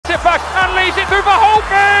it back and leads it through for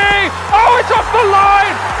Holtby! Oh, it's off the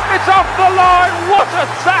line! It's off the line! What a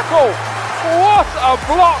tackle! What a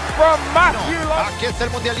block from Matthew! Aquí es el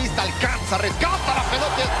mundialista, alcanza, rescata la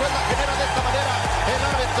pelota y después la genera de esta manera. El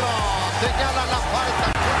árbitro señala la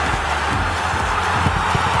falta.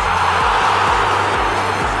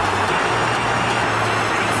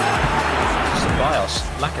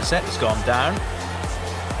 Lacazette has gone down.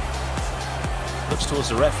 Looks towards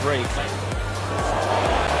the referee.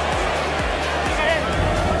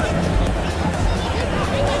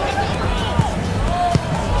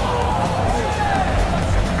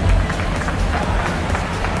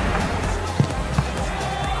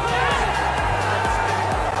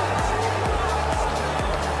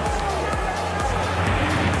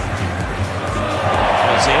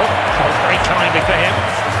 Brazil, very kindly for him.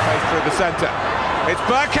 Through the centre. It's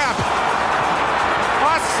Bergkamp.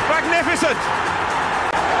 That's magnificent.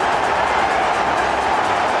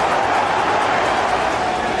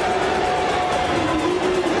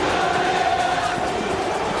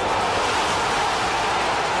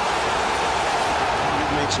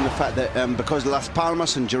 You mentioned the fact that because Las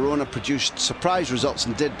Palmas and Girona produced surprise results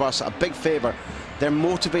and did Barca a big favour, their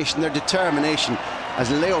motivation, their determination,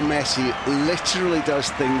 as Leo Messi literally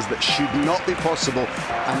does things that should not be possible.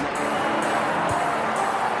 And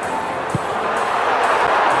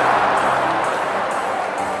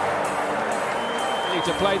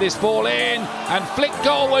to play this ball in and flick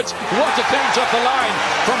goalwards. What a clearance off the line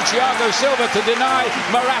from Thiago Silva to deny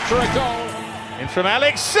Morata a goal. In from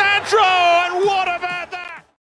Alexandro, and what about